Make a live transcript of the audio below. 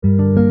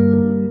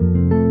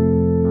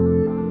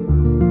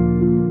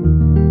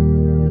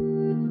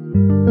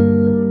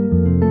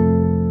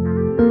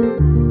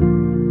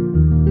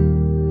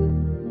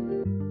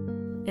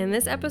In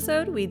this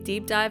episode, we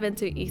deep dive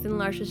into Ethan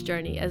Larsh's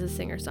journey as a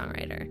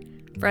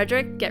singer-songwriter.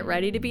 Frederick, get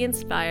ready to be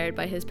inspired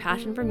by his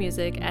passion for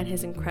music and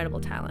his incredible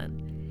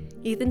talent.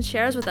 Ethan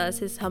shares with us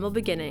his humble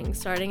beginnings,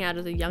 starting out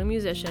as a young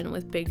musician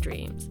with big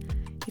dreams.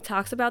 He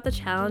talks about the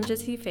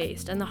challenges he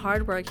faced and the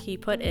hard work he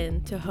put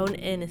in to hone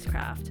in his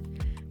craft.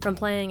 From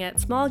playing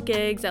at small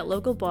gigs at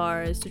local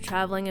bars to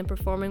traveling and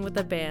performing with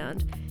a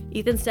band,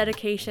 Ethan's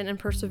dedication and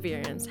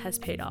perseverance has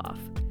paid off.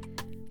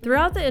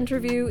 Throughout the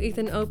interview,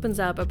 Ethan opens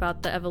up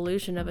about the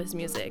evolution of his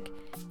music.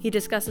 He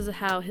discusses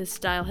how his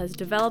style has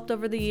developed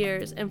over the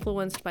years,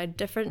 influenced by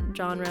different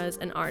genres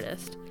and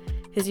artists.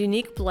 His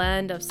unique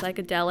blend of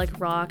psychedelic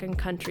rock and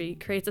country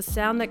creates a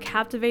sound that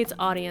captivates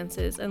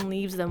audiences and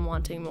leaves them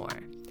wanting more.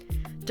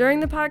 During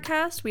the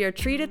podcast, we are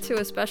treated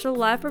to a special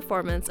live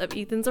performance of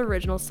Ethan's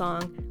original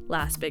song,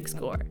 Last Big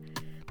Score.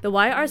 The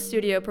YR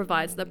Studio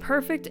provides the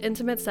perfect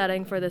intimate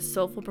setting for this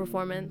soulful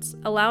performance,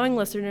 allowing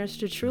listeners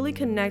to truly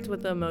connect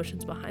with the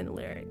emotions behind the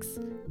lyrics.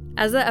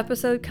 As the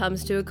episode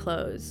comes to a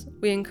close,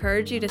 we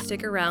encourage you to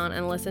stick around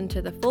and listen to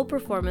the full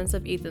performance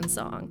of Ethan's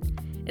song.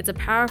 It's a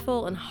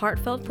powerful and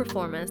heartfelt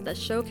performance that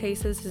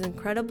showcases his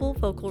incredible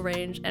vocal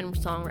range and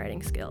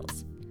songwriting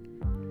skills.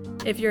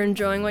 If you're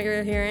enjoying what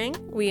you're hearing,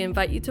 we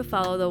invite you to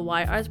follow the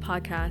YR's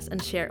podcast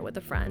and share it with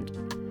a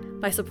friend.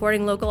 By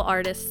supporting local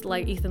artists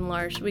like Ethan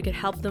Larsh, we could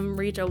help them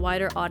reach a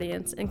wider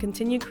audience and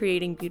continue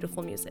creating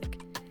beautiful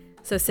music.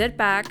 So sit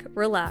back,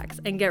 relax,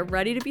 and get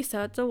ready to be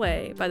swept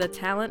away by the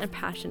talent and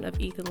passion of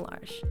Ethan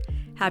Larsh.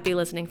 Happy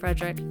listening,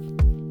 Frederick.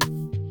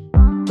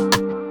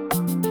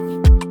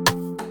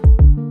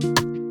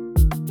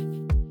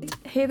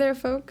 Hey there,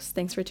 folks.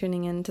 Thanks for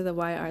tuning in to the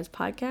YR's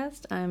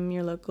podcast. I'm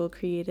your local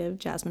creative,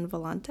 Jasmine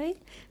Volante.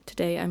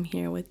 Today, I'm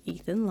here with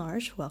Ethan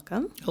Larsh.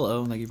 Welcome.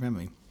 Hello. Thank you for having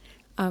me.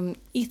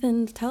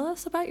 Ethan, tell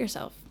us about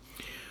yourself.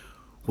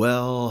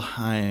 Well,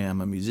 I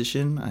am a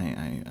musician.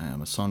 I am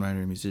a songwriter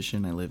and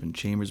musician. I live in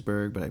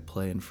Chambersburg, but I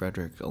play in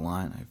Frederick a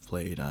lot. I've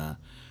played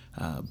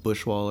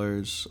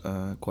Bushwallers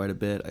quite a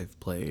bit. I've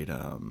played,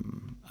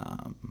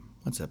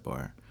 what's that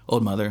bar?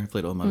 Old Mother. I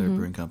played Old Mother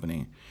Brewing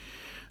Company.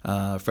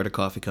 Frederick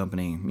Coffee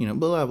Company. You know,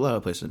 a lot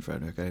of places in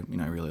Frederick. I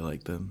really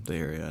like the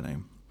area, and I,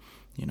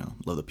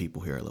 love the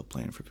people here. I love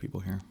playing for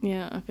people here.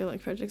 Yeah, I feel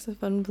like Frederick's a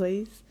fun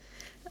place.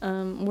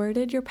 Where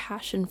did your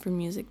passion for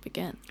music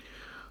begin?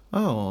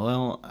 Oh,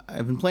 well,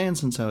 I've been playing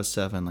since I was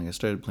 7. Like, I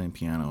started playing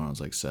piano when I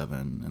was like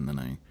 7, and then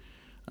I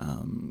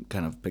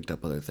kind of picked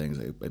up other things.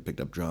 I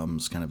picked up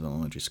drums kind of in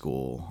elementary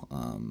school,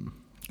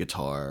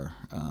 guitar,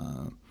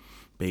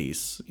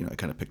 bass. I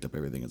kind of picked up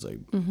everything as I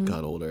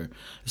got older.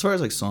 As far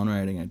as like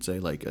songwriting, I'd say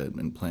like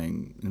and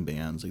playing in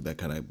bands, like that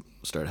kind of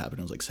started happening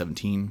when I was like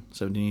 17,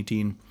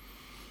 18.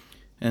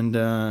 And,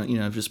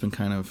 I've just been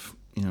kind of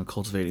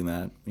cultivating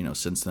that,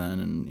 since then,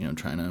 and,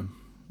 trying to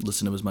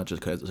listen to as much as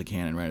I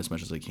can and write as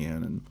much as I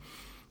can.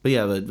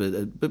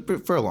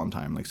 But for a long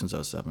time, like since I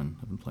was 7,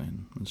 I've been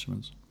playing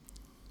instruments.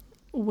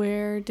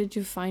 Where did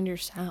you find your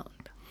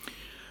sound?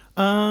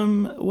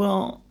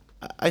 Well,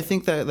 I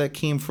think that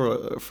came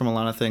from a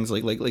lot of things,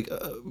 like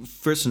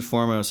first and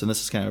foremost, and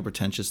this is kind of a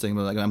pretentious thing,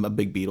 but like I'm a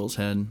big Beatles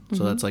head,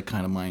 so that's like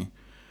kind of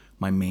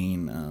my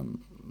main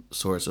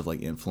source of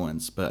like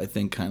influence. But I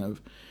think kind of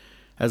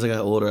as I got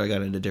older, I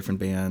got into different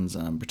bands,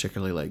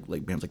 particularly like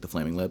bands like the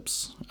Flaming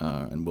Lips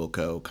and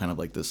Wilco, kind of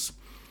like this,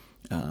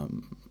 a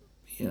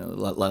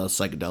lot of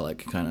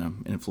psychedelic kind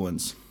of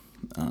influence.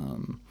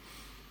 I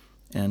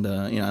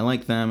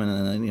like them,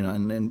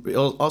 and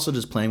also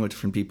just playing with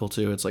different people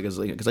too. It's like,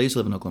 because I used to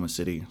live in Oklahoma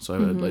City, so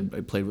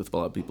I played with a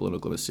lot of people in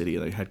Oklahoma City,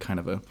 and I had it's kind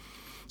of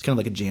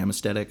like a jam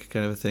aesthetic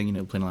kind of a thing,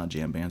 playing a lot of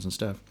jam bands and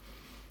stuff.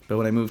 But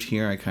when I moved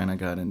here, I kind of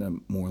got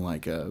into more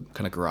like a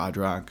kind of garage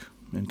rock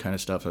and kind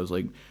of stuff. I was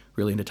like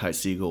really into Ty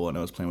Segall, and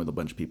I was playing with a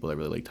bunch of people that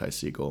really like Ty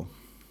Segall,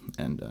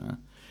 and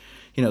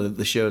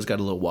the shows got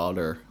a little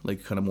wilder,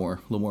 like kind of a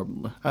little more.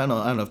 I don't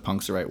know if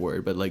punk's the right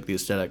word, but like the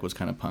aesthetic was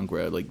kind of punk,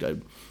 where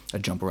I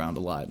jump around a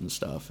lot and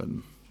stuff,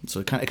 and so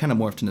it kind of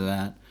morphed into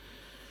that.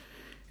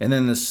 And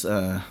then this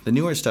the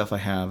newer stuff I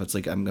have, it's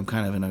like I'm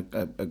kind of in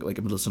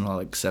I'm listening to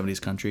like 70s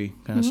country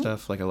kind of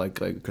stuff. Like I like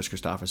Chris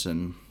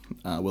Christopherson,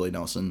 Willie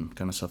Nelson,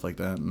 kind of stuff like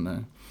that, and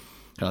kind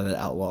of that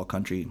outlaw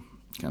country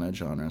kind of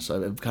genre.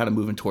 So I'm kind of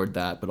moving toward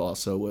that, but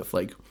also with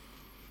like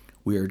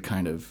weird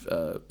kind of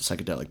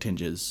psychedelic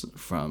tinges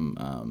from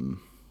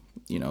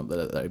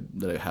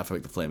that I have for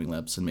like the Flaming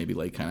Lips, and maybe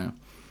like kind of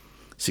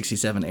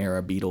 67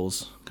 era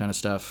Beatles kind of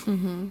stuff.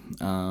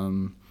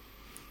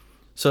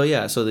 So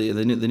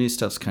the new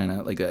stuff's kind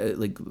of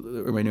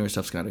or my newer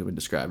stuff's kind of been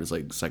described as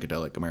like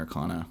psychedelic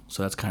Americana.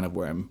 So that's kind of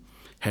where I'm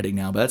heading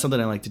now. But that's something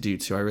I like to do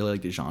too. I really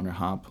like to genre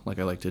hop. Like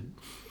I like to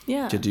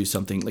do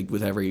something like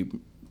with every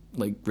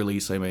like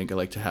release I make. I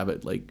like to have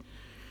it like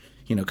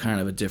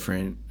kind of a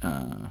different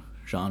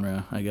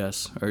genre, I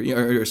guess,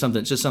 or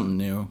something, just something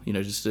new,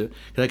 just to, cause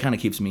that kind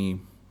of keeps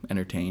me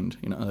entertained.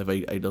 If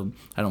I don't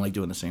like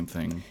doing the same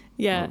thing.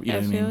 Yeah,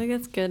 I feel like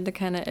it's good to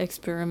kind of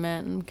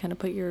experiment and kind of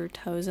put your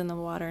toes in the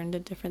water into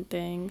different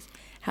things.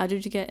 How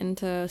did you get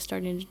into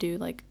starting to do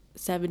like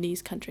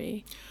 70s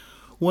country?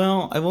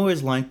 Well, I've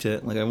always liked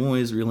it. Like, I've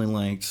always really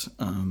liked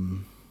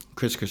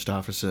Chris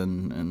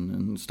Christopherson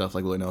and stuff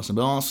like Willie Nelson,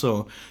 but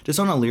also just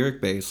on a lyric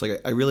base. Like,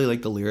 I really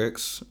like the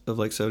lyrics of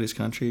like 70s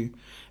country,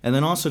 and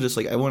then also just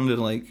like I wanted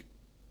to like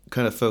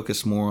kind of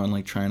focus more on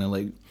like trying to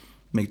like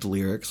make the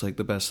lyrics like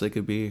the best they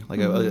could be. Like,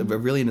 I'm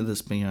really into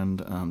this band,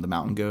 the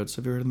Mountain Goats.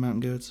 Have you heard of the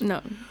Mountain Goats?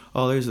 No.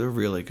 Oh, they're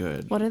really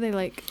good. What are they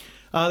like?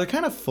 They're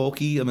kind of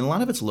folky. I mean, a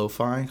lot of it's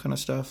lo-fi kind of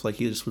stuff. Like,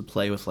 he just would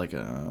play with like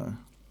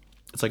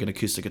it's like an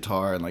acoustic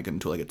guitar and like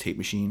into like a tape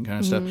machine kind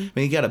of stuff. I mean,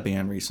 he got a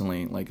band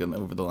recently, like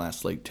over the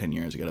last like 10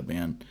 years, he got a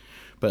band.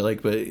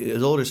 But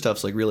his older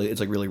stuff's like really, it's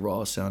like really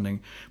raw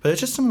sounding. But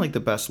it's just some of like the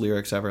best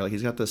lyrics ever. Like,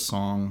 he's got this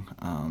song,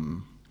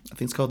 I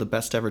think it's called "The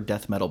Best Ever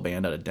Death Metal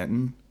Band Out of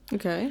Denton."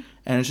 Okay.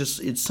 And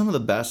it's some of the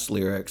best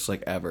lyrics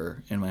like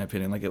ever, in my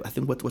opinion. Like, I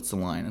think what's the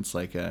line? It's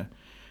like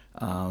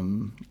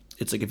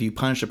it's like, if you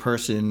punish a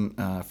person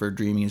for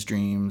dreaming his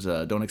dreams,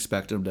 don't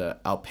expect him to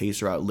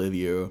outpace or outlive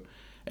you.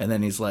 And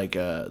then he's like,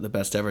 the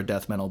best ever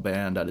death metal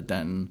band out of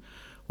Denton.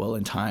 Well,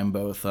 in time,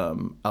 both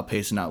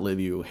outpace and outlive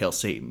you. Hail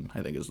Satan,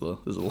 I think is the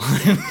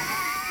line.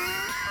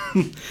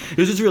 It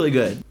was just really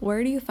good.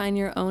 Where do you find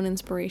your own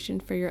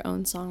inspiration for your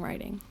own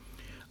songwriting?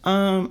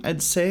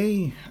 I'd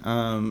say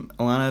a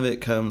lot of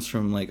it comes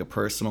from like a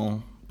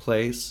personal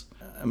place.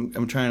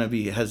 I'm trying to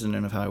be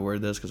hesitant of how I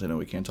word this because I know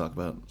we can't talk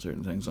about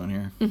certain things on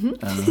here.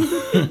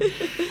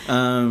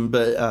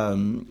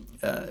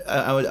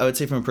 I would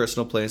say from a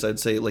personal place, I'd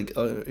say like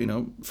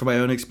from my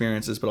own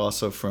experiences, but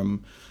also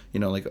from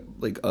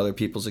like other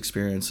people's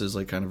experiences,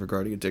 like kind of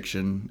regarding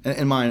addiction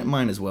and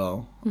mine as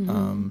well.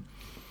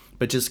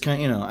 But just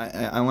kind of,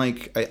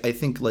 I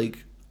think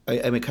like I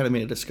kind of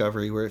made a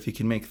discovery where if you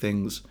can make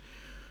things,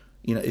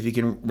 if you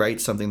can write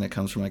something that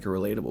comes from like a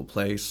relatable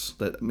place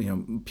that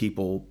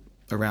people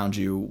around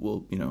you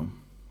will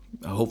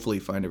hopefully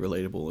find it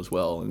relatable as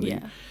well. And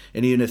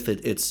and even if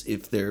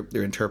if they're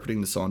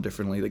interpreting the song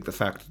differently, like the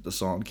fact that the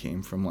song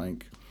came from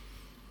like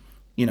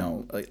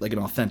an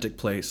authentic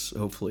place,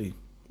 hopefully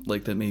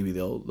like that, maybe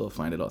they'll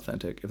find it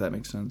authentic, if that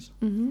makes sense.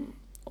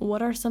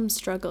 What are some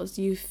struggles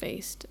you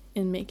faced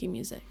in making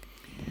music?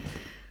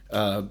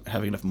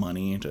 Having enough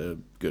money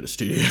to go to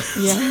studios.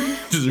 Yeah.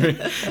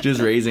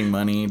 just raising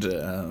money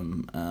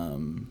to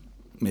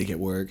make it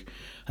work.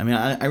 I mean,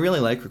 I really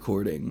like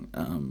recording,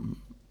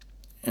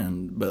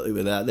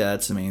 but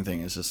that's the main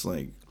thing. It's just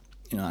like,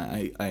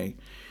 I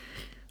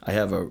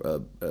have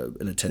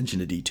an attention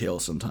to detail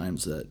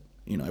sometimes that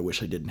I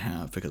wish I didn't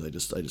have, because I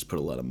just put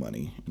a lot of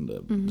money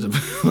into.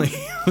 I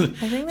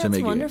think that's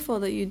wonderful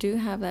that you do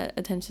have that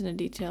attention to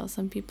detail.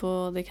 Some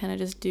people, they kind of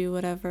just do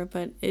whatever,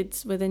 but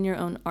it's within your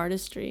own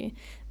artistry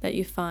that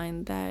you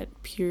find that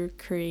pure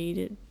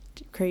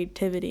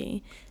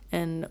creativity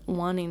and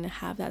wanting to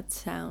have that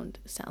sound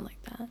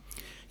like that.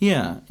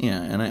 Yeah,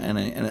 and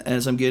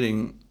as I'm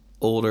getting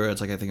older,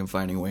 it's like I think I'm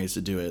finding ways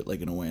to do it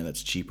like in a way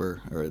that's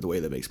cheaper, or the way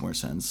that makes more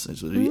sense. I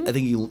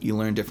think you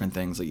learn different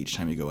things like each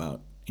time you go out.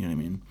 You know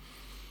what I mean?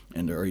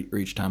 And or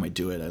each time I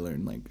do it, I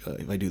learn like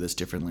if I do this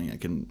differently, I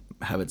can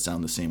have it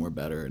sound the same or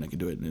better, and I can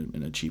do it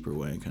in a cheaper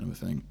way, kind of a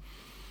thing.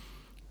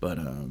 But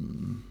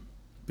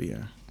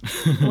yeah.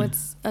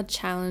 What's a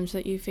challenge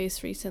that you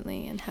faced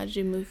recently, and how did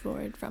you move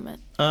forward from it?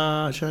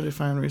 Challenge I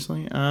found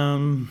recently.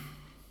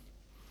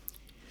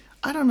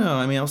 I don't know.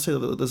 I mean, I'll say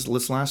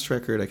this last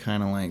record, I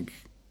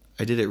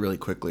did it really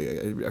quickly.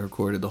 I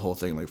recorded the whole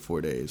thing in like 4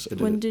 days.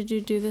 When did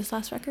you do this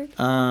last record?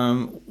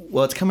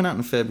 Well, it's coming out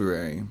in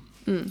February.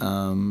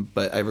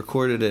 But I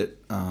recorded it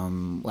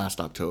last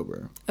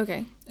October.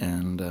 Okay.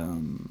 And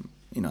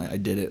I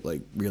did it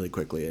like really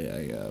quickly.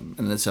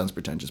 And that sounds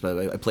pretentious,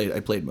 but I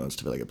played most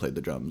of it. Like I played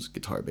the drums,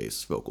 guitar,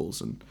 bass, vocals,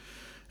 and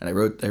I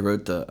wrote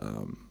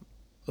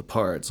the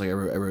parts. Like I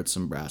wrote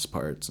some brass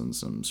parts and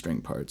some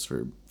string parts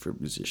for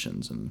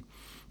musicians,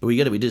 but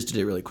we just did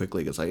it really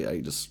quickly because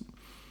I just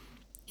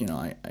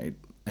I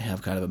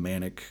have kind of a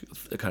manic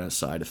kind of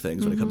side of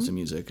things when it comes to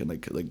music, and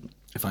like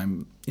if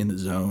I'm in the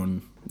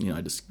zone,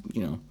 I just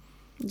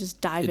just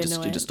dive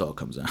into it. It just all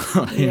comes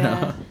out, you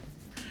know.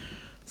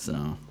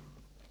 So,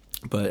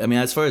 but I mean,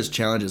 as far as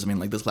challenges, I mean,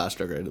 like this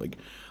last record, like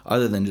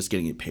other than just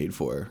getting it paid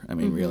for, I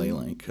mean, really,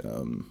 like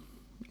I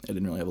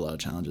didn't really have a lot of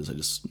challenges. I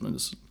just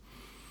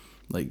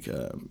like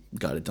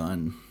got it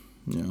done,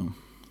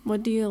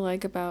 What do you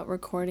like about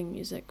recording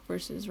music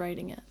versus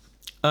writing it?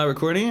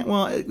 Recording it,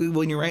 well,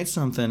 when you write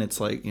something,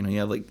 it's like you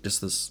have like just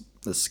this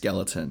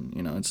skeleton,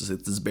 it's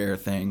this bare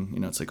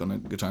thing, it's like on a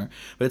guitar.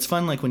 But it's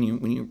fun, like when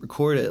you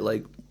record it,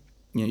 like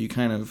you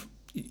kind of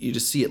you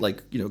just see it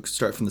like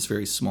start from this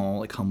very small,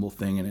 like humble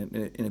thing, and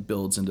it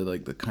builds into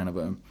like the kind of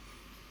a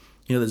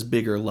this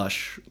bigger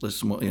lush,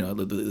 this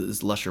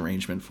lush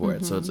arrangement for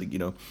it. So it's like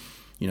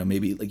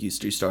maybe like you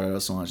start out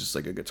a song, it's just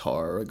like a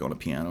guitar or like on a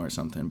piano or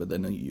something, but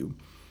then you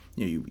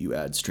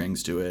add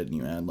strings to it, and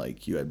you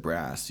add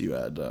brass, you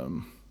add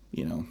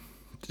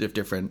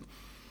different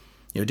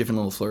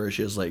little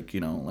flourishes, like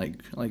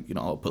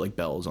I'll put like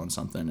bells on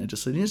something. It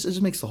just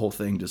makes the whole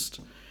thing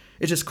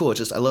it's just cool. It's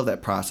just I love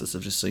that process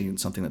of just seeing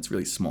something that's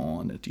really small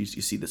and you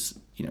see this,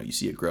 you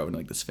see it grow into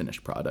like this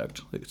finished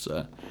product. It's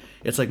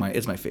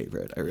my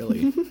favorite. I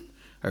really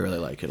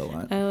like it a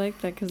lot. I like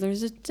that because there's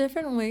just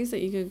different ways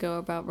that you could go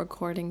about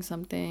recording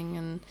something,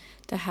 and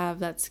to have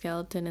that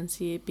skeleton and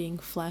see it being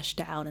fleshed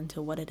out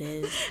into what it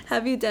is.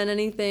 Have you done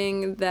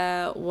anything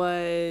that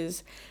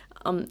was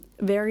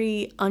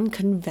very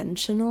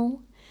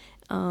unconventional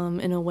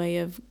in a way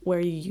of where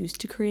you used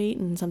to create,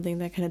 and something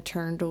that kind of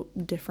turned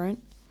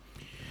different?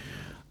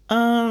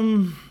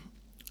 I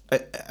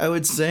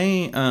would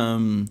say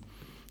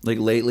like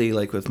lately,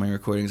 like with my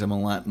recordings, I'm a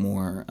lot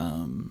more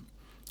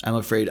I'm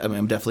afraid. I mean,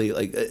 I'm definitely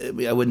like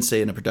I wouldn't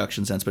say in a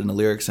production sense, but in a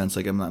lyric sense,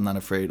 like I'm not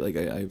afraid. Like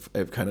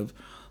I've kind of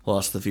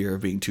lost the fear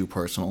of being too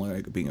personal or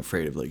like being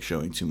afraid of like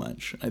showing too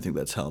much. I think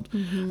that's helped.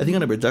 Mm-hmm. I think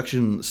in a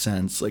production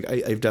sense, like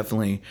I've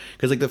definitely,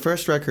 because like the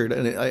first record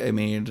I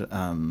made,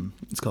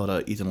 it's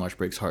called Ethan Larsh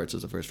Breaks Hearts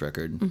is the first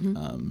record.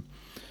 Mm-hmm.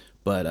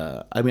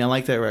 But I mean, I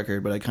like that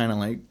record, but I kind of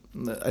like,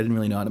 I didn't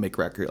really know how to make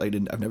record. I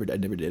never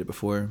did it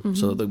before. Mm-hmm.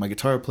 So like my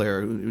guitar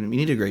player,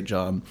 he did a great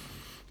job.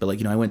 But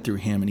like, I went through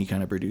him and he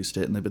kind of produced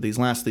it. But these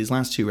last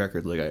two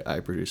records, like I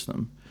produced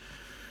them.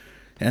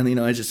 And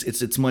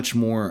it's much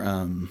more. I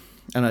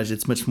don't know.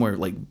 It's much more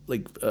like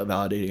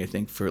validating, I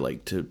think, for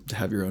like to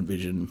have your own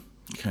vision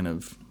kind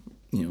of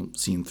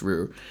seen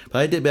through.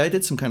 But I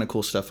did some kind of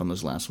cool stuff on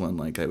this last one.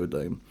 Like I would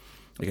I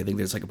think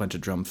there's like a bunch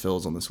of drum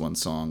fills on this one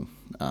song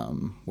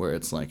where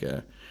it's like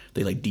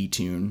they like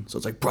detune, so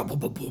it's like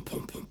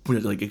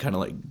like it kind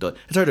of like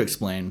it's hard to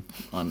explain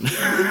on.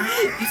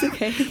 It's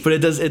okay, but it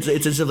does. It's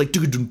instead of like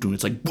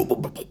it's like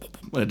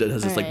it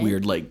has this like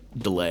weird like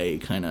delay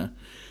kind of.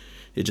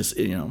 It just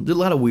there's a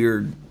lot of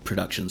weird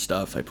production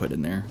stuff I put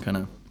in there kind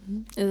of.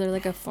 Is there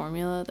like a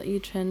formula that you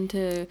tend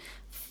to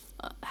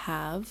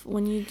have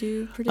when you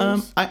do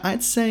produce?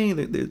 I'd say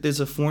that there's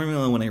a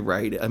formula when I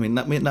write it. I mean,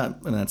 not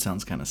and that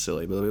sounds kind of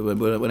silly, but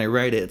when I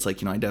write it, it's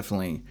like I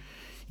definitely.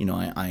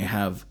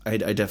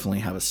 I definitely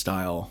have a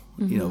style,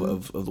 mm-hmm.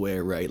 of the way I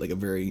write. Like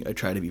I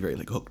try to be very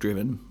like hook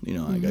driven.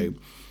 Mm-hmm.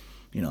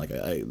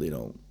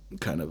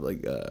 Kind of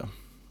like.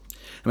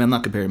 I mean, I'm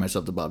not comparing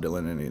myself to Bob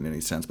Dylan in any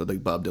sense, but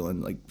like Bob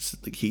Dylan, like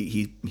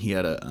he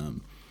had a.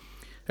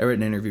 I read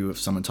an interview with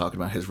someone talking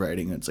about his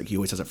writing. And it's like he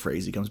always has a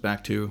phrase he comes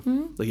back to.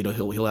 Mm-hmm. Like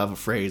he'll have a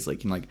phrase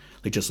like like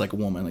just like a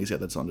woman. Like he's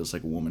got that song Just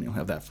Like a Woman. He'll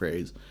have that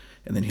phrase,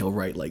 and then he'll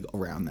write like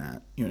around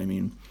that. You know what I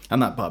mean? I'm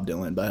not Bob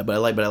Dylan, but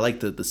I like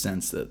the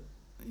sense that.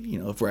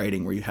 Of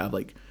writing where you have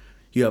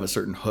a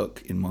certain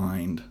hook in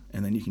mind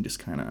and then you can just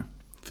kind of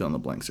fill in the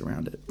blanks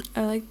around it.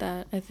 I like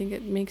that. I think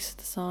it makes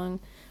the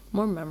song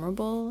more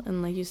memorable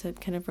and, like you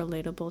said, kind of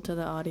relatable to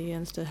the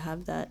audience to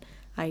have that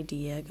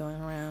idea going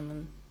around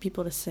and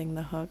people to sing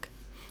the hook.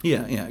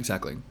 Yeah,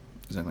 exactly.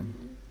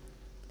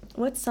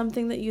 What's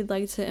something that you'd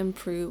like to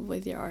improve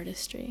with your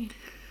artistry?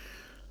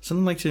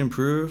 Something I'd like to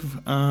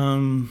improve?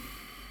 I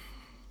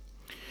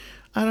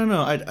don't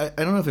know. I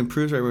don't know if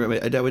improves right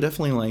word. I would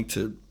definitely like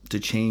to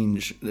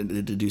change, to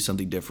do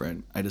something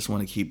different. I just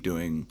want to keep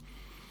doing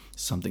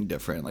something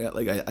different.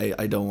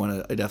 I don't want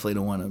to. I definitely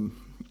don't want to.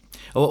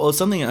 Well,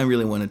 something I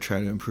really want to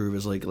try to improve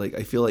is like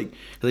I feel like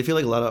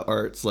a lot of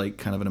art's like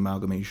kind of an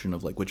amalgamation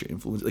of like what your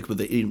influence, like with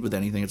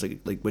anything, it's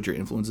like what your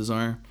influences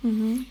are.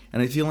 Mm-hmm.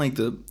 And I feel like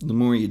the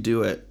more you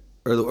do it,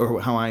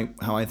 or how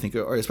I think,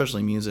 or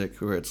especially music,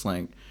 where it's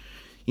like.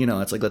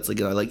 It's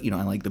like I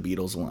like the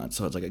Beatles a lot,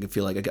 so it's like I could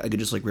feel like I could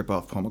just like rip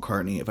off Paul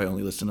McCartney if I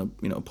only listen to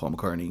Paul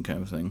McCartney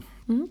kind of thing.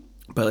 Mm-hmm.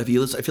 But I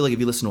feel like if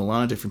you listen to a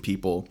lot of different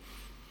people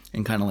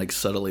and kind of like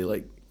subtly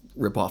like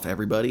rip off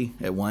everybody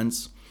at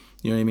once,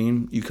 you know what I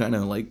mean? You kind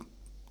of like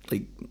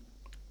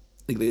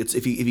it's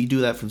if you do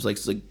that from like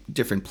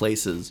different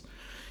places,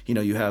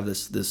 you have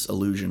this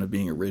illusion of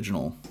being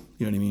original.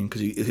 You know what I mean?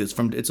 Because it's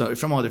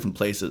from all different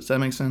places. Does that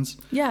make sense?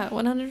 Yeah,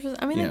 100%.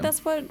 I mean, like,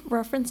 that's what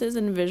references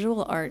in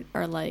visual art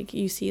are like.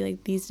 You see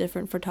like these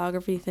different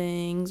photography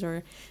things,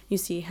 or you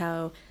see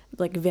how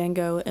like Van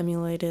Gogh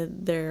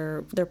emulated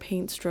their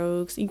paint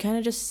strokes. You kind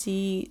of just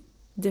see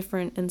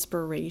different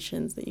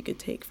inspirations that you could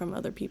take from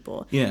other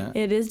people. Yeah.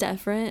 It is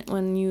different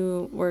when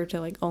you were to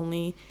like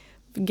only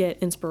get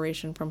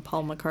inspiration from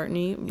Paul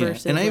McCartney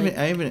versus. Yeah. And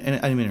I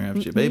didn't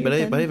interrupt you, but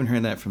I even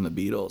heard that from the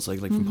Beatles. Like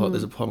from mm-hmm. Paul,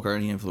 there's a Paul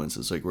McCartney influence.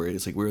 It's like where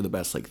it's like we're the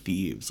best like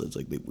thieves. It's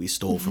like we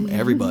stole from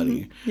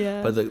everybody.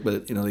 Yeah. But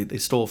they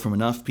stole from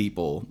enough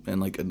people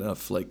and like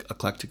enough like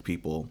eclectic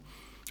people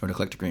or an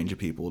eclectic range of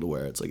people to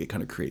where it's like it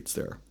kind of creates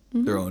their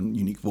own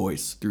unique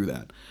voice through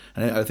that.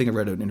 And I think I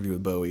read an interview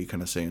with Bowie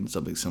kind of saying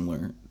something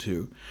similar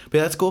too. But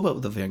yeah, that's cool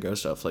about the Van Gogh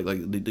stuff. Like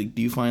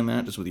do you find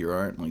that just with your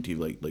art? Like do you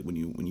like when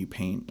you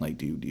paint, like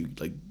do you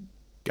like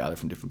gather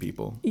from different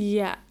people?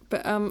 Yeah,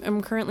 but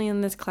I'm currently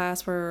in this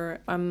class where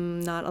I'm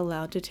not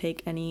allowed to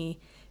take any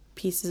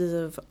pieces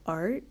of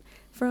art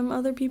from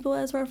other people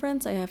as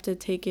reference. I have to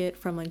take it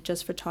from like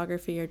just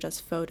photography or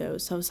just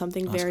photos, so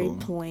something very cool.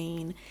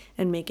 Plain,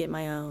 and make it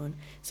my own.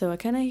 So I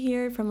kind of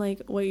hear from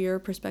like what your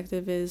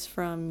perspective is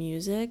from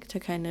music to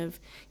kind of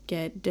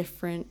get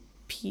different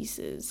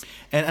pieces.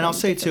 And I'll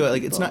say too,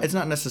 like people. it's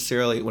not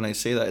necessarily, when I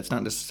say that, it's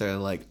not necessarily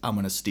like I'm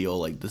gonna steal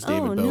like this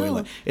David Bowie. No.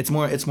 Like it's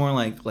more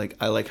like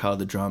I like how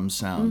the drums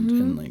sound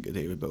in like a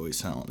David Bowie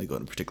sound, like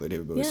on a particular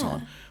David Bowie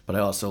song. But I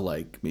also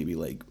like maybe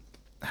like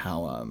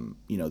how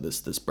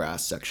this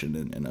brass section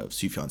in a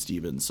Sufjan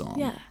Stevens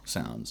song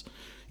sounds.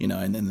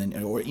 And then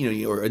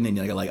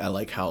I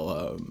like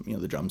how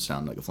the drums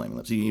sound like a Flaming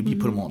Lips. You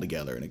put them all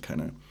together and it kind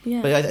of.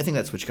 Yeah. But I think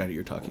that's what kind of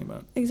you're talking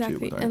about.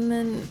 Exactly. And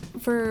then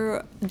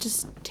for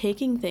just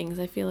taking things,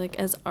 I feel like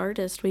as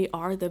artists we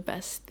are the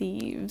best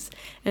thieves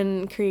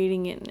and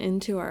creating it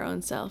into our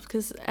own self.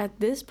 Because at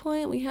this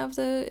point we have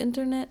the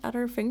internet at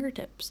our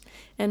fingertips,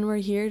 and we're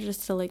here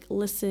just to like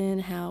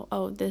listen how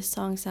this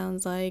song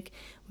sounds like.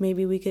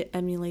 Maybe we could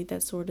emulate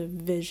that sort of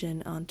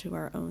vision onto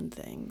our own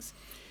things.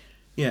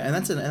 Yeah, and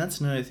that's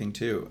another thing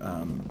too,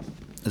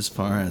 as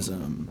far as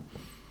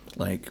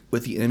like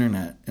with the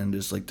internet and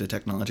just like the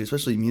technology,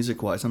 especially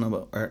music wise. I don't know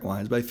about art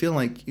wise, but I feel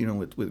like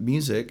with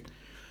music,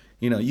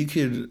 you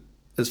could,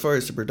 as far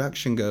as the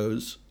production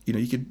goes,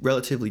 you could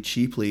relatively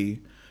cheaply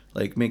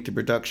like make the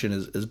production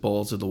as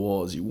balls to the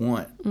wall as you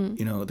want.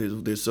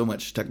 There's so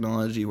much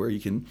technology where you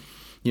can,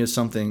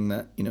 something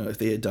that if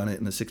they had done it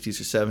in the 60s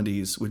or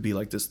 70s would be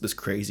like this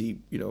crazy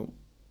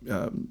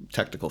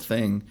technical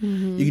thing.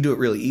 You can do it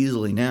really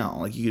easily now.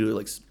 Like you can do it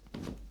like,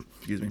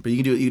 excuse me, but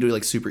you can do it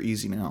like super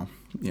easy now.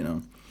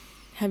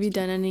 Have you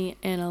done any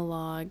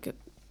analog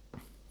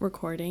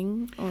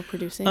recording or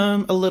producing?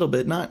 A little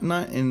bit, not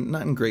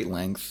in great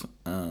length.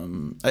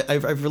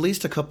 I've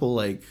released a couple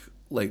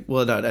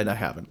well, no, I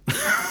haven't.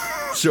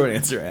 Short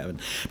answer, I haven't.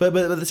 But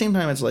at the same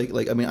time, it's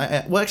like I mean,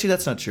 well, actually,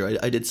 that's not true.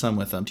 I did some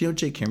with do you know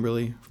Jake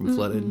Kimberly from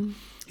Flooded?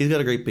 He's got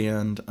a great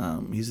band.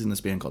 He's in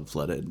this band called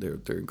Flooded.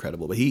 They're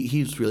incredible. But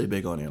he's really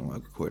big on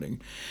analog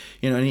recording,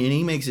 and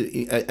he makes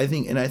it. I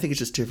think it's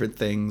just different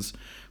things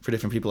for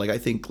different people. Like I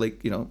think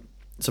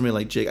somebody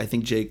like Jake. I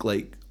think Jake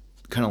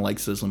kind of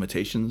likes those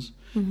limitations.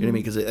 You know what I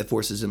mean? Because it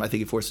forces him. I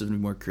think it forces him to be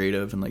more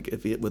creative and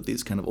with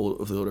these kind of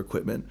older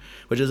equipment,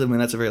 which is, I mean,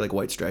 that's a very like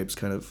White Stripes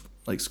kind of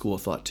like school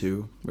of thought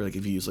too, where like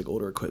if you use like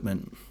older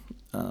equipment,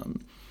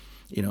 and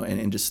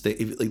just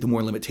the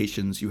more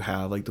limitations you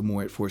have, like the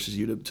more it forces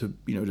you to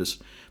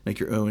just make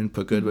your own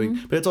input good.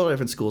 But it's all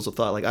different schools of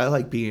thought. Like I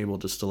like being able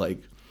just to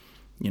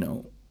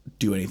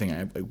do anything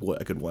I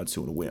could want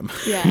to on a whim.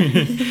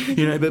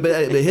 Yeah. But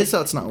his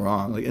thought's not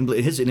wrong. Like, and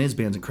his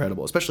band's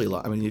incredible, especially a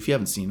lot. I mean, if you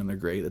haven't seen them, they're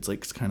great. It's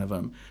like kind of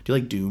do you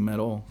like doom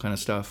metal kind of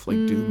stuff, like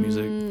doom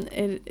music?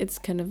 It's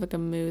kind of like a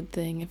mood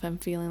thing if I'm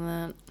feeling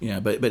that.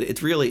 Yeah, but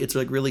it's really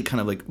kind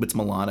of like, it's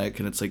melodic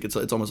and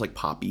it's almost like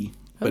poppy,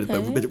 but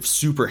it's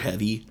super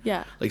heavy.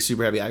 Yeah, like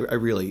super heavy. I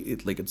really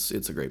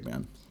it's a great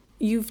band.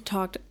 You've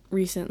talked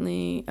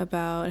recently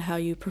about how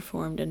you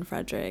performed in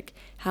Frederick.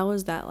 How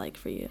was that like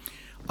for you?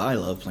 I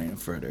love playing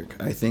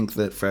Frederick. I think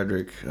that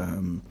Frederick,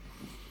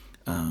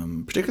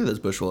 particularly those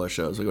Bushwaller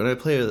shows, like when I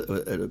play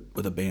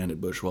with a band at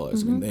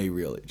Bushwallers, I mean, they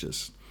really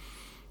just,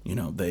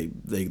 they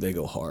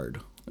go hard.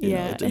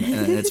 And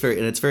it's very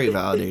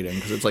validating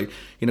because it's like,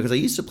 because I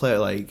used to play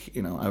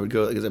I would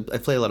go, because I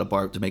play a lot of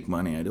bar to make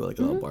money. I do like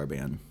a little bar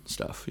band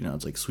stuff.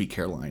 It's like Sweet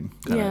Caroline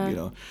kind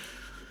of,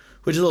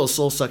 which is a little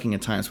soul sucking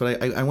at times.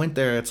 But I went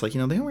there. It's like, they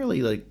don't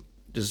really like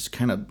just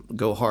kind of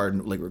go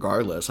hard like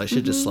regardless. I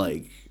should just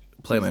like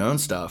play my own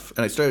stuff,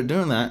 and I started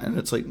doing that, and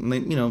it's like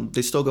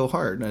they still go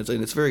hard, and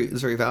it's very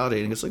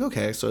validating. It's like,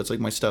 okay, so it's like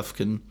my stuff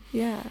can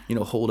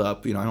hold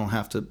up. I don't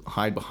have to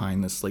hide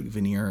behind this like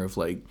veneer of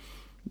like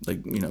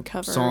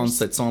covers.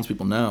 songs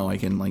people know. I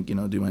can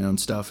do my own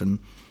stuff and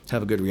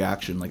have a good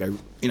reaction. Like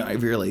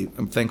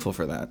I'm thankful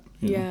for that.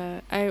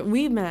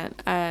 We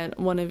met at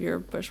one of your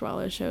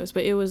Bushwaller shows,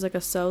 but it was like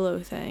a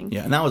solo thing.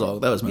 Yeah, and that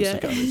was mostly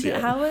covers. Yeah.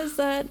 How was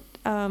that?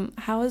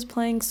 How is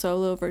playing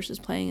solo versus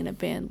playing in a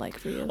band like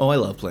for you? Oh, I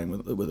love playing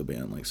with a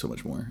band like so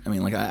much more. I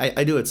mean, like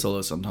I do it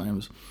solo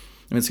sometimes.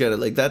 I mean, it's kind of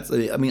like that's.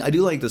 I mean, I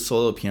do like the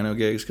solo piano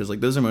gigs because like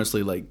those are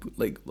mostly like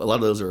a lot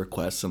of those are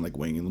requests. I'm like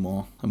winging them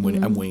all. I'm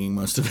winging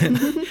most of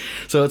it.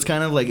 So it's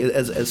kind of like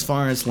as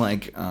far as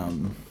like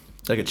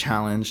a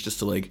challenge, just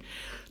to like,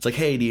 it's like,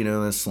 hey, do you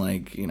know this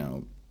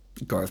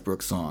Garth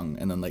Brooks song,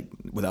 and then like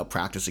without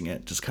practicing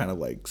it, just kind of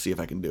like see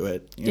if I can do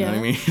it. You know what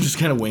I mean? Just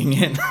kind of wing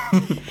it.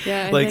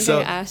 Yeah, I think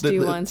I asked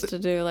you once to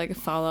do like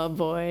Fall Out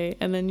Boy,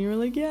 and then you were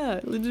like,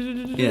 let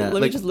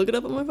me just look it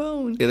up on my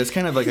phone. Yeah, there's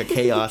kind of like a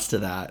chaos to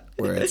that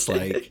where it's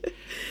like,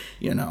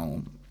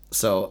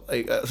 so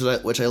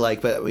that, which I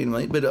like, but I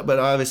mean, but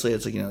obviously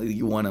it's like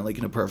you want to, like,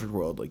 in a perfect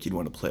world, like you'd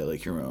want to play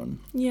like your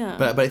own. Yeah.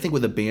 But I think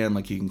with a band,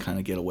 like you can kind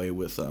of get away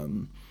with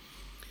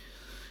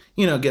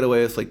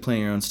like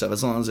playing your own stuff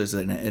as long as there's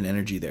an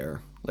energy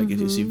there. Like if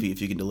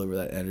you can deliver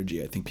that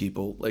energy, I think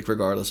people, like,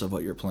 regardless of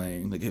what you're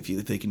playing, like if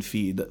they can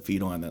feed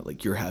on that,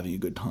 like you're having a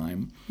good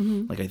time,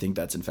 like I think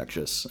that's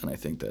infectious, and I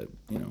think that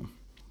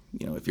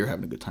if you're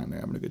having a good time, they're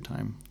having a good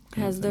time.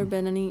 Has there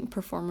been any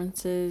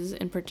performances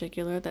in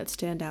particular that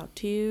stand out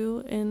to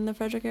you in the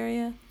Frederick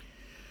area?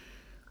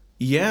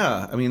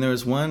 Yeah, I mean, there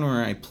was one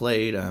where I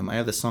played. I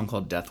have this song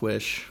called "Death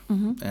Wish,"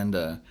 and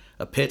a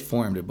pit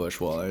formed at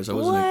Bushwaller. So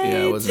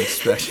I wasn't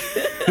expecting.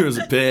 There was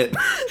a pit.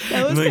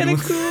 That was Like, kind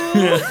of cool.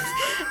 Yeah.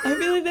 I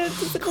feel like that's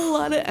just like a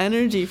lot of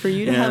energy for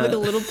you to have like a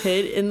little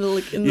pit in the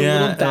little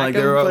Yeah, back and, like,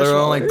 of they're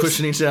all like Bushwallers.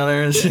 pushing each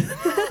other. And shit.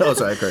 Oh,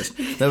 sorry, Chris.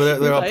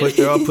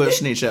 They're all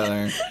pushing each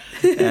other.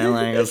 And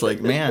like I was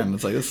like, man,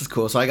 it's like this is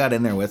cool. So I got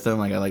in there with them.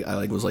 Like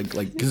I was like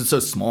because it's so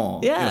small.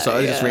 Yeah, so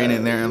I just ran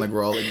in there and like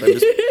we're all like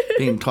just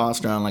being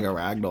tossed around like a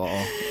rag doll,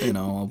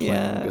 all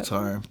playing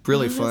guitar.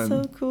 Really fun.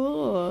 That's so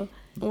cool.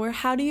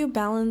 How do you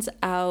balance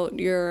out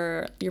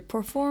your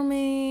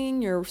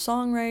performing, your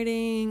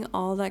songwriting,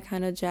 all that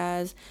kind of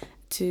jazz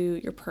to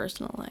your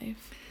personal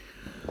life?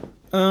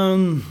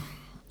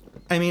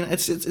 I mean,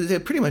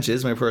 it pretty much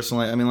is my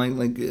personal life. I mean,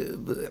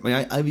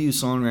 I view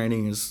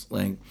songwriting as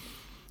like,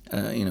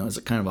 as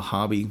a kind of a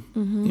hobby.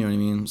 Mm-hmm. You know what I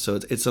mean? So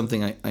it's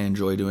something I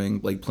enjoy doing.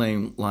 Like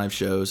playing live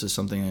shows is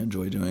something I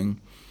enjoy doing.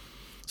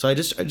 So I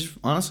just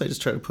honestly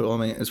try to put all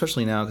my,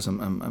 especially now because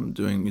I'm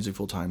doing music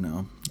full time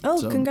now. Oh,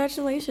 so,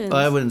 congratulations!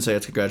 I wouldn't say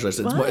it's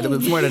congratulations.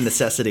 It's more a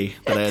necessity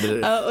that I did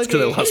it. Oh, okay. It's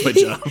because I lost my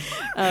job.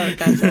 Oh,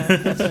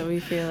 gotcha. We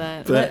feel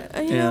that.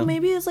 But yeah.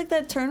 Maybe it's like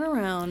that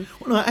turnaround.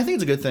 Well, no, I think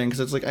it's a good thing because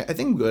it's like I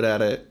think I'm good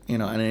at it,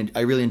 and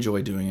I really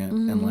enjoy doing it,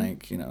 and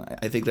like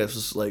I think that's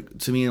just like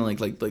to me like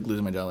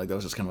losing my job like that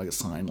was just kind of like a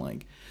sign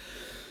like.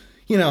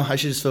 I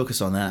should just focus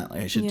on that.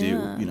 Like I should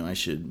I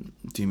should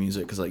do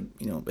music because like,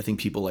 I think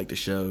people like the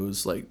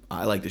shows. Like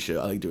I like the show.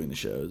 I like doing the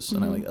shows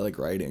and I like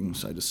writing.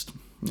 So I just,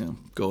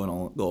 go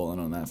all in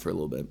on that for a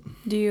little bit.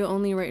 Do you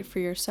only write for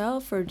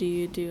yourself or do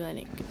you do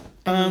any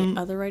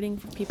other writing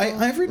for people?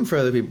 I've written for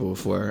other people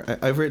before.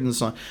 I've written a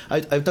song.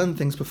 I've done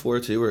things before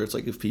too, where it's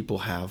like if people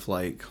have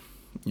like,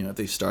 if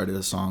they started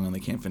a song and they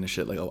can't finish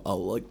it, like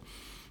I'll like,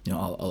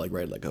 I'll like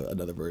write like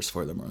another verse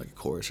for them or like a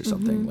chorus or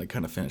something, like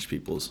kind of finish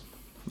people's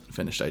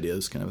finished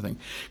ideas kind of thing,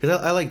 because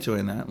I like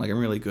doing that. Like I'm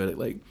really good at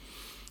like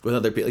with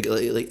other people.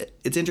 Like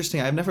it's interesting.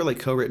 I've never like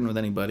co-written with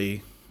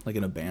anybody like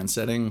in a band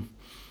setting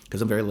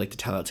because I'm very like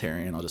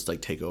totalitarian. I'll just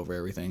like take over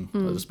everything.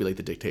 I'll just be like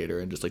the dictator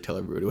and just like tell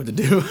everybody what to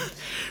do.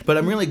 But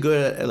I'm really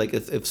good at like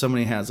if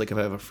somebody has like if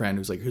I have a friend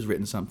who's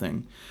written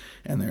something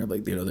and they're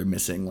like they're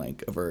missing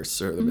like a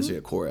verse or they're missing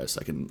a chorus,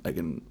 I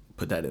can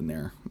put that in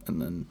there and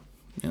then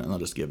and I'll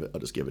just give it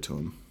to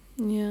them.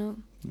 Yeah.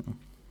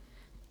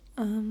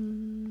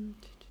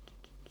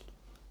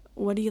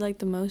 What do you like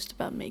the most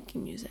about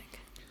making music?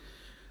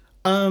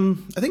 I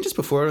think just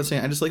before I was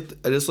saying, I just like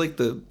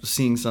the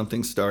seeing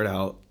something start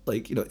out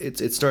like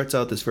it starts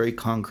out this very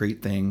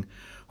concrete thing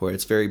where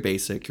it's very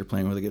basic. You're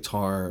playing with a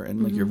guitar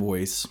and like your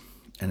voice,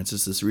 and it's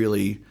just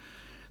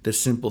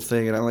this simple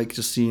thing. And I like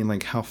just seeing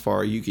like how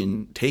far you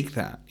can take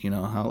that.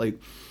 How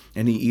like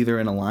either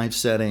in a live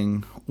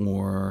setting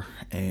or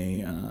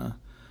a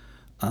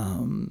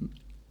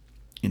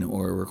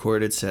or a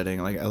recorded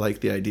setting. Like I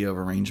like the idea of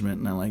arrangement,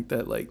 and I like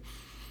that like.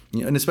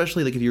 And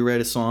especially like if you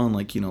write a song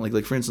like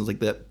like for instance like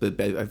that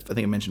I think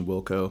I mentioned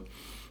Wilco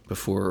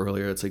before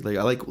earlier. It's like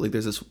I like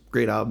there's this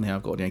great album they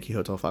have called Yankee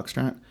Hotel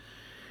Foxtrot,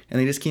 and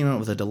they just came out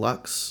with a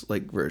deluxe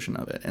like version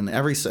of it, and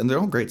they're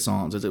all great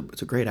songs.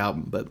 It's a great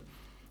album, but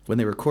when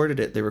they recorded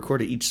it, they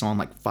recorded each song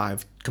like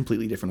 5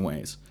 completely different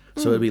ways.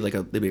 So there'd be like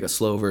a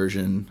slow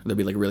version, there'd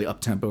be like a really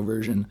up tempo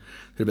version,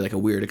 there'd be like a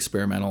weird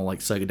experimental like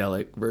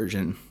psychedelic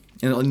version,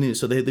 and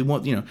so they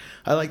want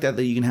I like that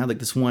you can have like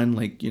this one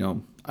like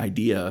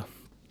idea.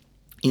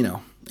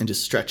 And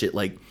just stretch it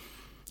like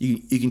you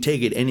can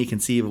take it any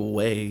conceivable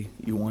way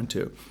you want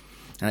to.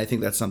 And I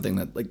think that's something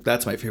that like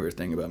that's my favorite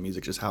thing about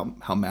music, just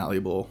how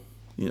malleable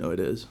it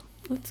is.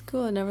 That's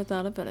cool. I never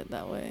thought about it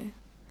that way.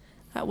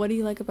 What do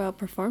you like about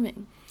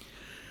performing?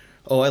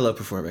 Oh, I love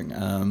performing.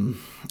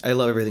 I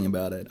love everything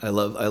about it. I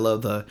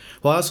love the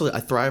I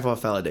thrive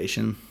off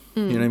validation.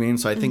 You know what I mean?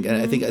 So I think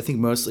I think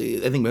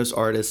most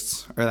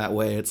artists are that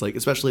way. It's like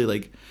especially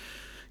like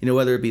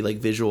whether it be like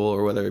visual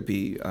or whether it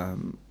be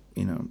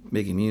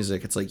making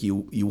music, it's like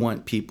you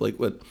want people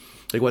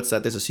what's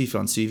that? There's a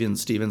Sufjan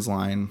Stevens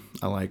line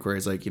I like where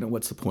he's like,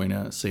 what's the point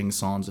of singing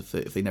songs if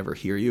they never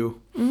hear you?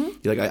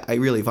 Like I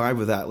really vibe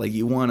with that. Like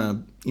you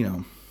want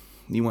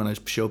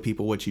to show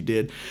people what you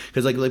did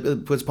because like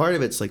what's part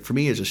of it's like for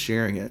me is just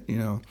sharing it,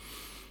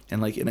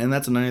 and like and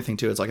that's another thing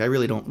too. It's like I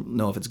really don't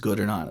know if it's good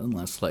or not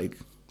unless like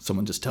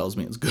someone just tells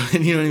me it's good.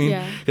 You know what I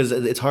mean? Because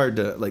it's hard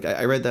to like.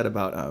 I read that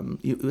about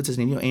what's his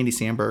name? Andy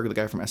Samberg, the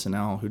guy from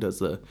SNL who does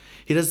the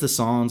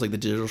songs like the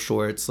digital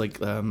shorts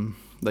like I'm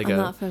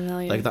not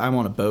familiar. Like the I'm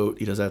on a boat.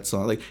 He does that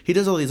song. Like he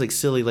does all these like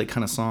silly like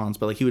kind of songs,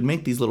 but like he would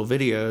make these little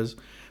videos.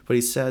 But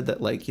he said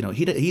that like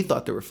he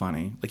thought they were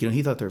funny. Like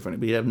he thought they were funny,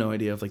 but he had no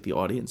idea if like the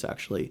audience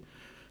actually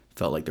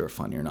felt like they were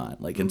funny or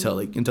not. Like until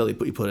he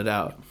put it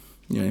out.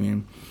 You know what I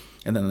mean?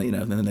 And then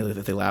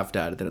if they laughed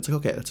at it, then it's like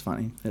okay, that's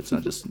funny. It's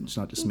not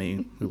just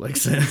me who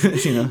likes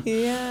it.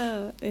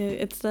 Yeah,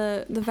 it's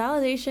the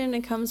validation.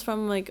 It comes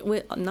from like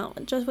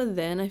not just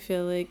within. I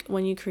feel like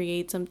when you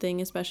create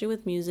something, especially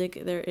with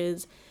music, there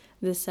is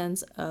this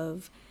sense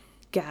of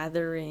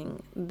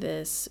gathering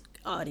this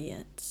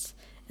audience,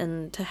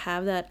 and to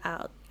have that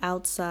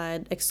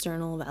outside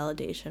external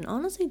validation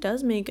honestly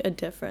does make a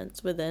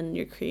difference within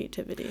your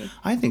creativity.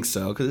 I think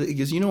so,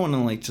 because you don't want to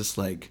like just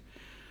like,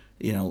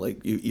 you know, like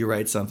you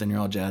write something, you're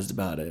all jazzed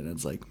about it, and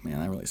it's like, man,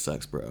 that really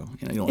sucks, bro.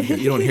 You know,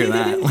 you don't hear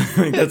that. Like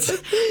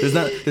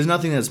there's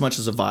nothing as much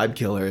as a vibe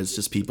killer. It's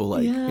just people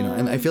like, you know,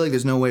 and I feel like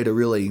there's no way to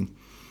really,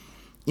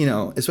 you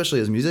know, especially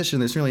as a musician,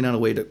 there's really not a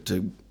way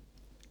to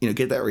you know,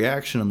 get that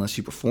reaction unless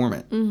you perform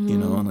it, you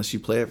know, unless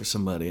you play it for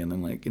somebody, and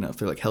then like, you know, if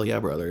they're like, hell yeah,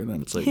 brother,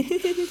 then it's like,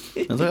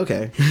 I was like,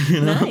 okay.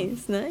 You know?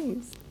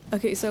 Nice.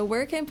 Okay, so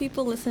where can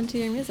people listen to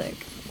your music?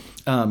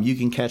 You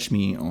can catch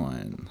me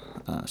on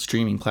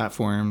streaming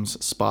platforms,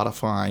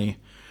 Spotify,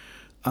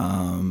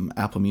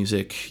 Apple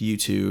Music,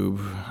 YouTube,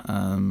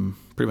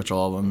 pretty much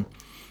all of them.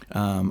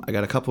 I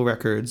got a couple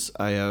records.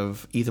 I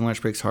have Ethan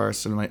Larsh Breaks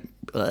Hearts, and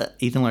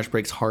Ethan Larsh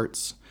Breaks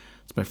Hearts.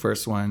 It's my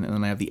first one, and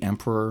then I have The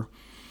Emperor,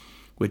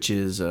 which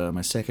is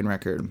my second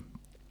record,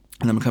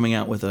 and I'm coming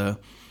out with a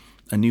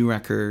new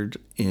record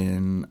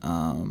in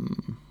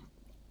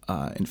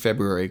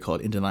February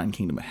called Into Thine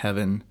Kingdom of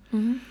Heaven,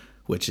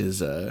 which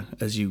is,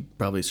 as you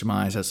probably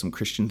surmise, has some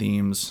Christian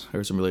themes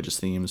or some religious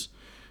themes,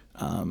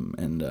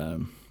 and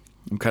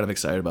I'm kind of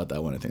excited about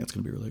that one. I think it's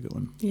going to be a really good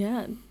one.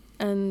 Yeah,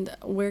 and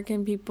where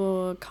can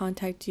people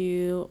contact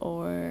you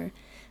or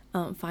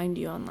find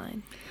you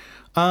online?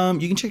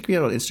 You can check me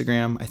out on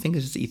Instagram. I think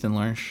it's just Ethan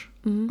Larsh.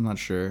 I'm not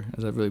sure.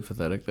 Is that really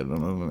pathetic? I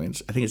don't know. I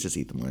think it's just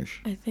Ethan Larsh.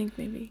 I think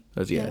maybe.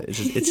 It's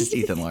just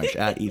Ethan Larsh,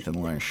 at Ethan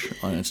Larsh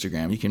on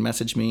Instagram. You can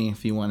message me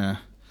if you want to.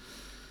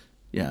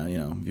 Yeah, you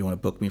know, if you want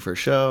to book me for a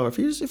show, or if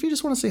you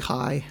just want to say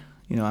hi,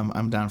 you know,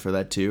 I'm down for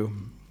that too.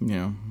 You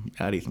know,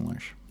 at Ethan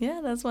Larsh.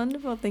 Yeah, that's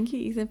wonderful. Thank you,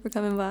 Ethan, for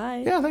coming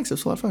by. Yeah, thanks. It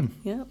was a lot of fun.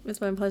 Yeah, it's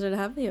my pleasure to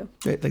have you.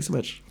 Great. Thanks so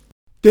much.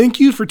 Thank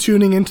you for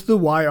tuning into the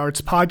Y Arts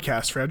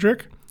podcast,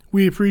 Frederick.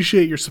 We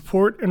appreciate your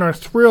support and are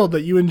thrilled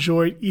that you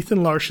enjoyed Ethan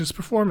Larsh's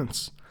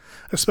performance.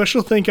 A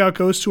special thank out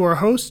goes to our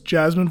host,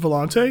 Jasmine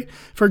Volante,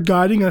 for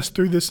guiding us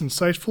through this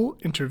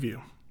insightful interview.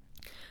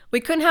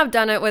 We couldn't have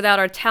done it without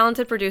our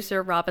talented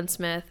producer, Robin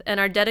Smith, and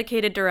our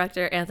dedicated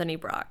director, Anthony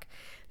Brock.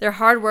 Their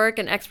hard work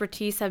and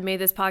expertise have made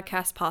this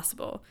podcast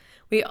possible.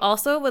 We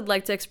also would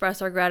like to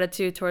express our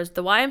gratitude towards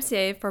the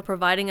YMCA for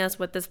providing us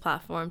with this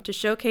platform to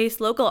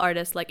showcase local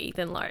artists like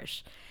Ethan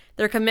Larsh.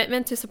 Their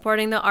commitment to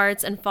supporting the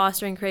arts and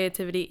fostering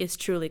creativity is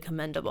truly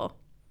commendable.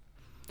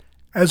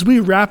 As we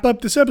wrap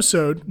up this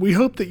episode, we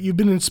hope that you've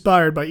been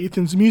inspired by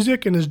Ethan's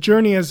music and his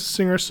journey as a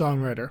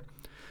singer-songwriter.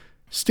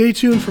 Stay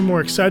tuned for more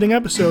exciting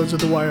episodes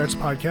of the Y Arts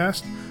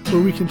podcast,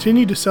 where we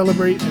continue to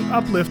celebrate and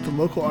uplift the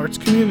local arts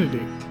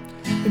community.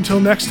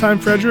 Until next time,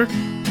 Frederick,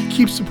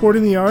 keep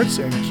supporting the arts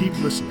and keep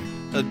listening.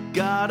 I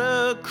got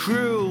a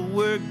crew,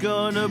 we're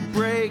gonna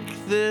break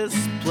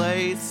this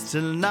place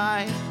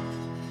tonight.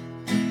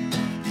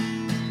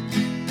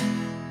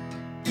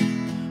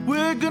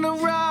 We're gonna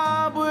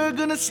rob, we're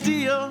gonna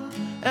steal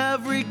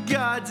every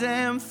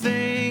goddamn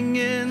thing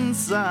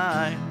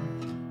inside.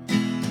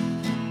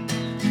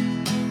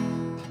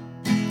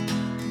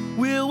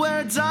 We'll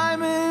wear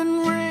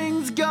diamond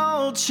rings,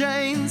 gold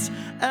chains,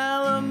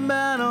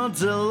 elemental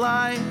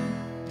delight.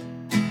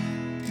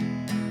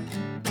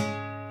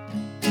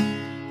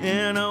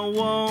 And I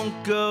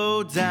won't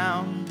go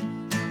down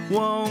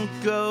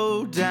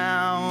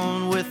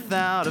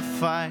without a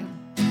fight.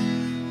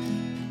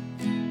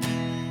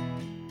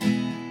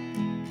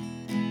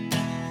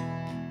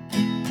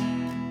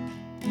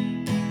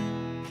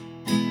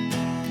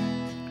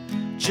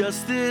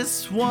 Just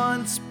this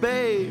once,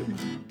 babe,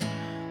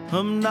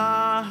 I'm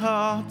not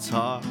all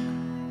talk.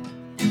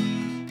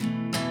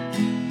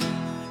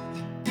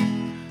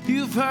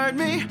 You've heard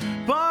me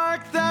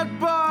bark that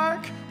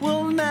bark,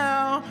 well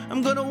now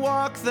I'm gonna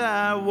walk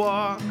that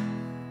walk.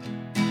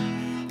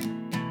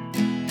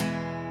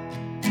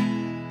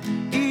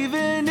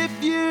 Even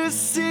if you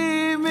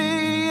see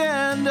me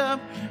end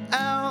up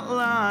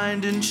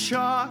outlined in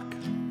chalk,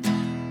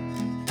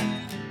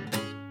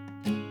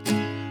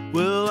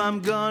 well,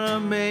 I'm gonna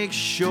make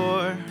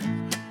sure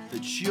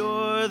that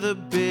you're the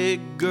big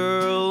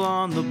girl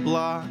on the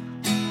block.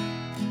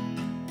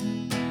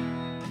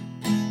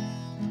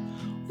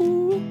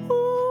 Ooh,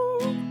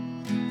 ooh,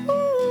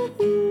 ooh,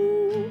 ooh,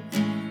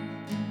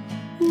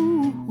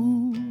 ooh,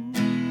 ooh.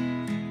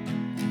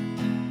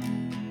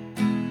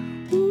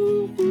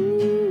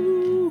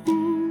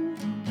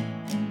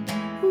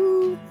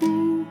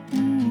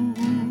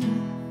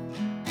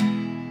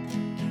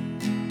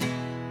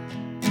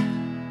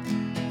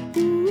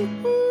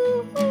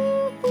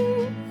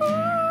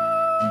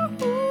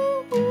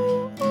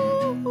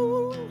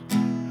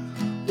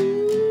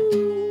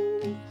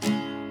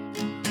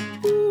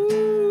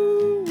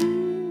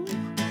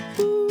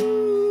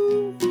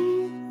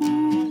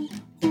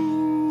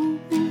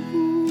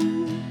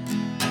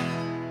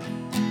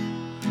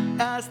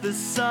 As the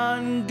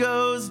sun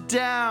goes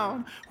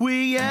down,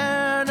 we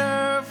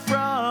enter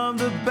from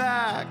the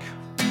back.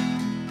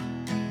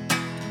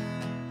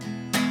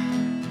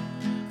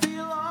 The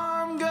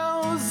alarm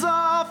goes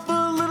off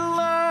a little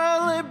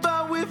early,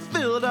 but we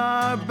filled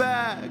our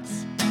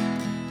bags.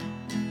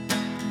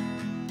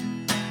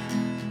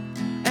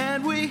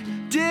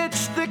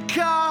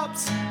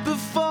 cops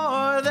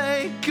before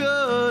they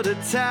could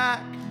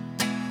attack.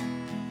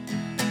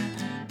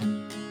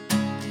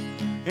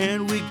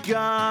 And we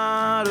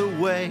got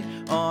away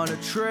on a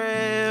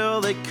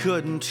trail they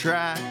couldn't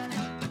track.